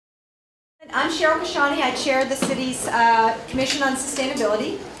I'm Cheryl Kashani. I chair the city's Commission on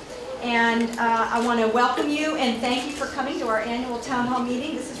Sustainability, and I want to welcome you and thank you for coming to our annual town hall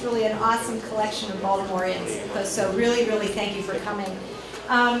meeting. This is really an awesome collection of Baltimoreans, so really, really thank you for coming.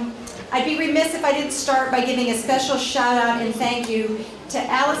 I'd be remiss if I didn't start by giving a special shout out and thank you to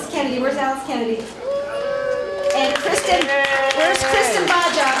Alice Kennedy. Where's Alice Kennedy? And Kristen. Where's Kristen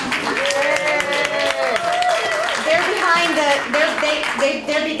Baja? They're behind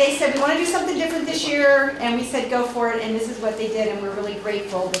they said, we want to do something different this year, and we said, go for it, and this is what they did, and we're really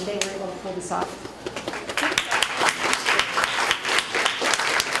grateful that they were able to pull this off.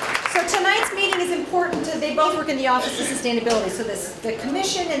 So tonight's meeting is important. They both work in the Office of Sustainability, so the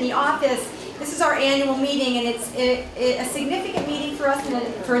Commission and the Office, this is our annual meeting, and it's a significant meeting for us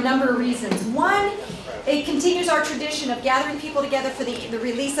for a number of reasons. One, it continues our tradition of gathering people together for the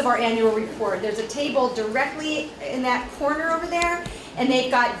release of our annual report. There's a table directly in that corner over there, and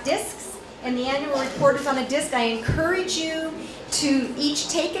they've got discs, and the annual report is on a disc. I encourage you to each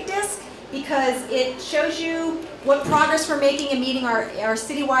take a disc because it shows you what progress we're making in meeting our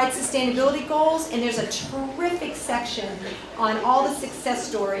citywide sustainability goals, and there's a terrific section on all the success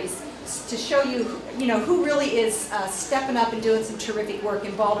stories to show you, who really is stepping up and doing some terrific work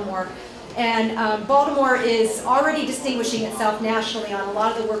in Baltimore. And Baltimore is already distinguishing itself nationally on a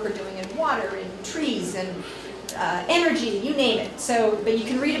lot of the work we're doing in water and trees and energy, you name it. But you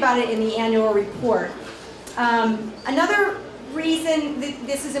can read about it in the annual report. Another reason that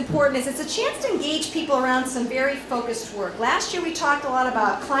this is important is it's a chance to engage people around some very focused work. Last year we talked a lot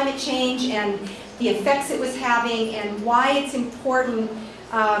about climate change and the effects it was having and why it's important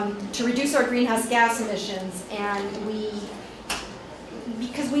to reduce our greenhouse gas emissions, and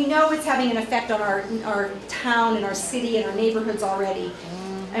because we know it's having an effect on our town and our city and our neighborhoods already.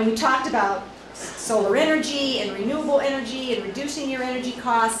 And we talked about solar energy and renewable energy and reducing your energy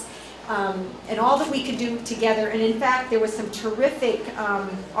costs and all that we could do together. And in fact, there was some terrific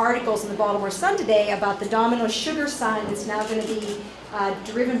articles in the Baltimore Sun today about the Domino sugar sign that's now going to be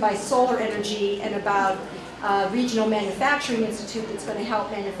driven by solar energy, and about Regional Manufacturing Institute that's going to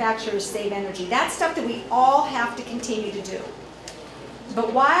help manufacturers save energy. That's stuff that we all have to continue to do.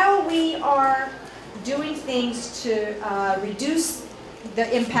 But while we are doing things to reduce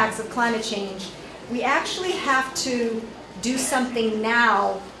the impacts of climate change, we actually have to do something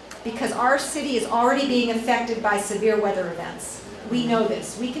now because our city is already being affected by severe weather events. We know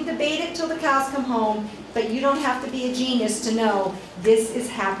this. We can debate it till the cows come home, but you don't have to be a genius to know this is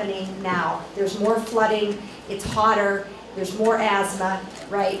happening now. There's more flooding, it's hotter, there's more asthma,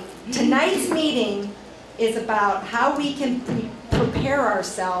 right? Tonight's meeting is about how we can prepare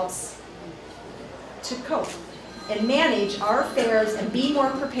ourselves to cope and manage our affairs and be more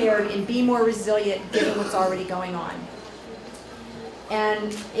prepared and be more resilient given what's already going on.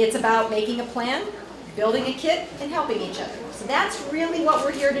 And it's about making a plan, building a kit, and helping each other. So that's really what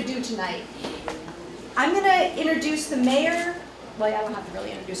we're here to do tonight. I'm going to introduce the mayor. Well, I don't have to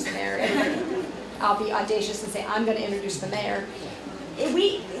really introduce the mayor. I'll be audacious and say I'm going to introduce the mayor.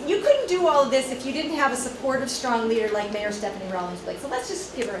 You couldn't do all of this if you didn't have a supportive, strong leader like Mayor Stephanie Rawlings-Blake. So let's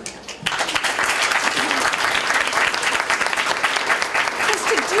just give her a hand. Because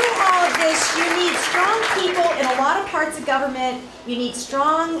to do all of this, you need strong people in a lot of parts of government. You need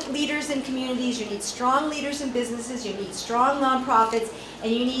strong leaders in communities. You need strong leaders in businesses. You need strong nonprofits.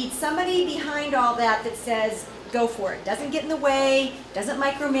 And you need somebody behind all that that says, go for it. Doesn't get in the way, doesn't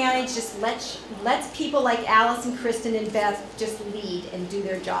micromanage, just lets people like Alice and Kristen and Beth just lead and do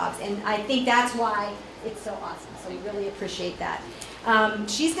their jobs. And I think that's why it's so awesome. So we really appreciate that.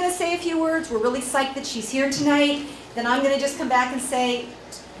 She's going to say a few words. We're really psyched that she's here tonight. Then I'm going to just come back and say,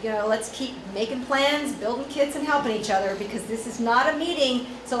 let's keep making plans, building kits, and helping each other, because this is not a meeting.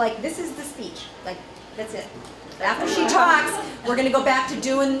 So this is the speech. That's it. After she talks, we're going to go back to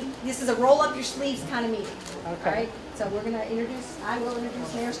doing, this is a roll up your sleeves kind of meeting. Okay. All right, so I will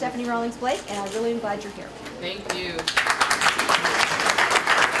introduce Mayor Stephanie Rawlings-Blake, and I really am glad you're here. Thank you.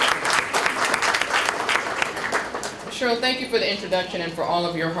 Cheryl, thank you for the introduction and for all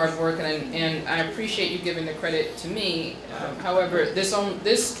of your hard work, and I appreciate you giving the credit to me. However, this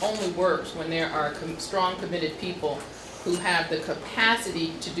only works when there are strong, committed people who have the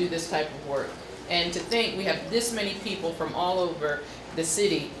capacity to do this type of work. And to think we have this many people from all over the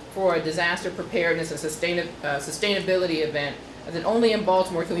city for a disaster preparedness and sustainability event, and then only in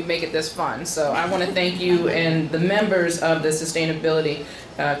Baltimore can we make it this fun. So I want to thank you and the members of the Sustainability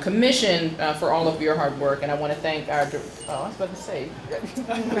Commission for all of your hard work. And I want to thank our, I was about to say,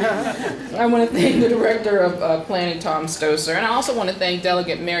 I want to thank the Director of Planning, Tom Stoser. And I also want to thank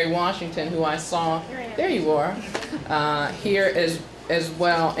Delegate Mary Washington, who I saw, there you are, here as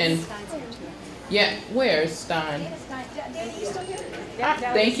well. And Yeah, where's Stein?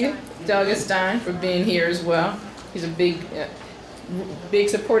 Thank you, Doug Stein, for being here as well. He's a big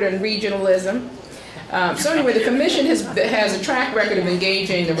supporter in regionalism. So anyway, the commission has a track record of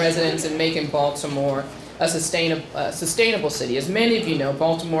engaging the residents and making Baltimore a sustainable city. As many of you know,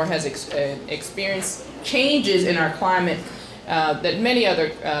 Baltimore has experienced changes in our climate that many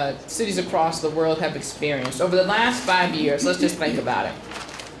other cities across the world have experienced. Over the last 5 years, let's just think about it.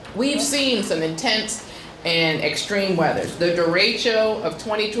 We've seen some intense and extreme weathers. The derecho of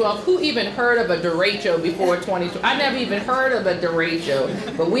 2012, who even heard of a derecho before 2012? I never even heard of a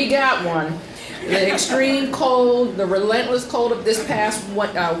derecho, but we got one. The extreme cold, the relentless cold of this past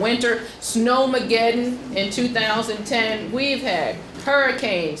winter, Snowmageddon in 2010. We've had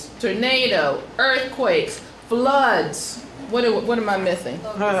hurricanes, tornado, earthquakes, floods. What am I missing?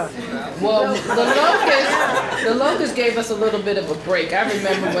 Well, the locusts gave us a little bit of a break. I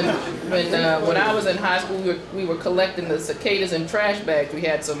remember when I was in high school, we were collecting the cicadas in trash bags. We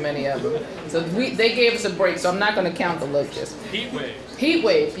had so many of them. So they gave us a break, so I'm not going to count the locusts. Heat waves. Heat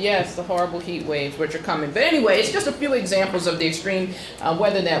waves, yes, the horrible heat waves which are coming. But anyway, it's just a few examples of the extreme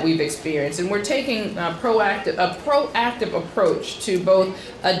weather that we've experienced. And we're taking a proactive approach to both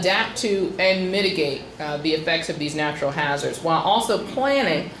adapt to and mitigate the effects of these natural hazards, while also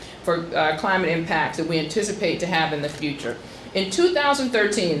planning for climate impacts that we anticipate to have in the future. In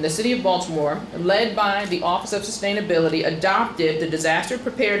 2013, the City of Baltimore, led by the Office of Sustainability, adopted the Disaster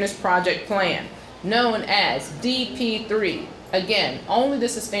Preparedness Project Plan, known as DP3. Again, only the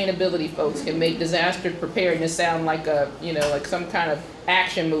sustainability folks can make disaster preparedness sound like like some kind of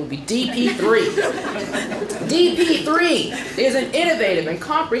action movie. DP3. DP3 is an innovative and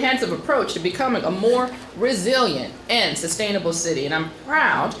comprehensive approach to becoming a more resilient and sustainable city. And I'm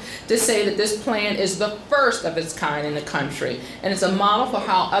proud to say that this plan is the first of its kind in the country. And it's a model for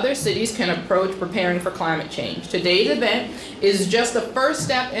how other cities can approach preparing for climate change. Today's event is just the first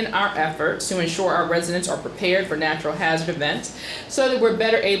step in our efforts to ensure our residents are prepared for natural hazard events so that we're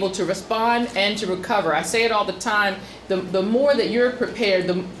better able to respond and to recover. I say it all the time. The more that you're prepared,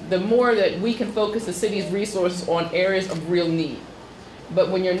 the more that we can focus the city's resources on areas of real need. But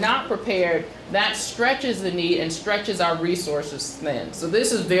when you're not prepared, that stretches the need and stretches our resources thin. So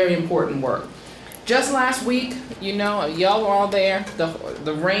this is very important work. Just last week, y'all were all there.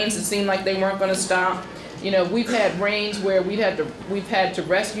 The rains, it seemed like they weren't going to stop. We've had rains where we've had to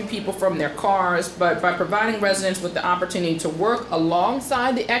rescue people from their cars, but by providing residents with the opportunity to work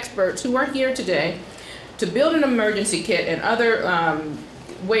alongside the experts who are here today, to build an emergency kit and other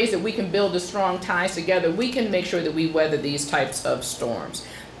ways that we can build the strong ties together, we can make sure that we weather these types of storms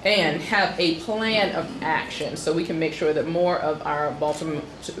and have a plan of action so we can make sure that more of our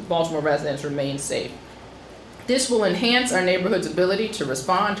Baltimore residents remain safe. This will enhance our neighborhood's ability to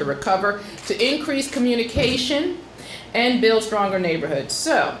respond, to recover, to increase communication, and build stronger neighborhoods.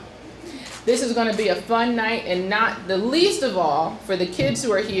 So, this is going to be a fun night, and not the least of all, for the kids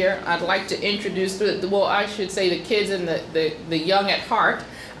who are here, I'd like to introduce, well, I should say the kids and the young at heart.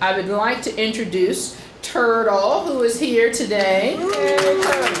 I would like to introduce Turtle, who is here today.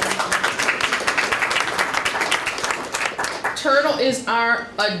 Turtle is our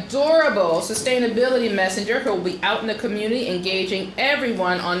adorable sustainability messenger who will be out in the community engaging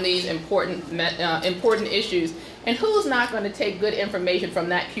everyone on these important issues. And who's not going to take good information from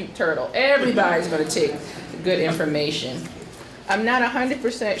that cute turtle? Everybody's going to take good information. I'm not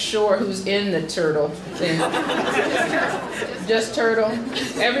 100% sure who's in the turtle thing. Just Turtle.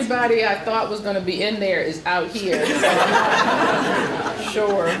 Everybody I thought was going to be in there is out here. So I'm not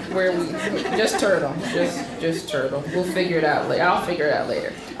sure where just Turtle. Just Turtle. We'll figure it out later. I'll figure it out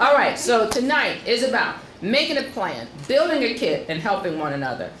later. All right, so tonight is about making a plan, building a kit, and helping one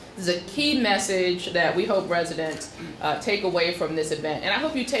another. This is a key message that we hope residents take away from this event. And I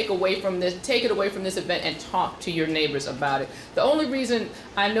hope you take it away from this event and talk to your neighbors about it. The only reason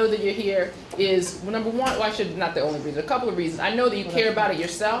I know that you're here is, well, number one, well, not the only reason, a couple of reasons. I know that you care about it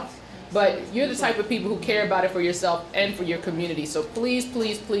yourself, but you're the type of people who care about it for yourself and for your community. So please,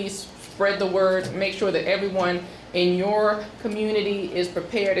 please, please spread the word. Make sure that everyone in your community is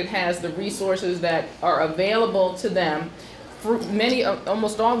prepared and has the resources that are available to them.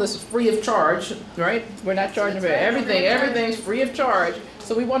 Almost all this is free of charge, right? We're not charging for everything. Everything's free of charge.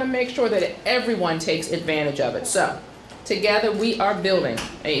 So we want to make sure that everyone takes advantage of it. So together we are building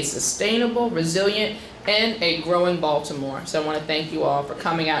a sustainable, resilient, and a growing Baltimore. So I want to thank you all for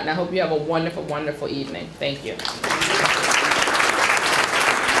coming out, and I hope you have a wonderful, wonderful evening. Thank you.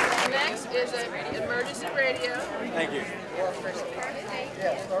 Next is an emergency radio. Thank you.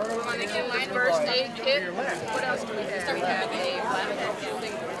 We're going to get my first aid kit. What else do we have? We have a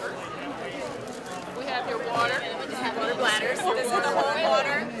building. water, water bladders. This is the whole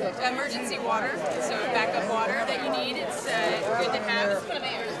water, emergency water, so backup water that you need. It's good to have.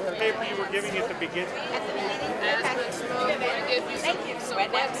 The paper you were giving at the beginning. At the beginning? Okay. We're going to give you some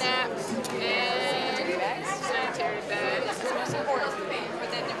wet naps and sanitary bags. It's most important. Put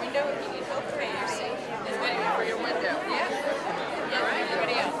that in the window if you need help for your safe. For your window. Yeah. All right.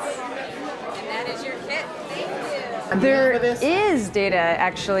 Everybody else. And that is your kit. Thank you. There is data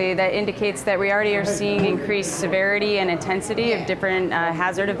actually that indicates that we already are seeing increased severity and intensity of different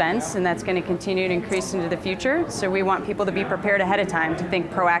hazard events, and that's going to continue to increase into the future. So we want people to be prepared ahead of time, to think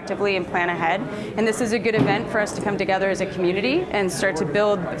proactively and plan ahead. And this is a good event for us to come together as a community and start to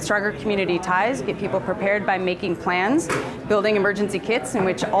build stronger community ties, get people prepared by making plans, building emergency kits in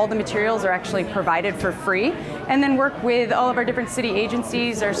which all the materials are actually provided for free, and then work with all of our different city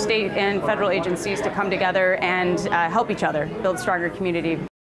agencies, our state and federal agencies to come together and help each other build stronger community.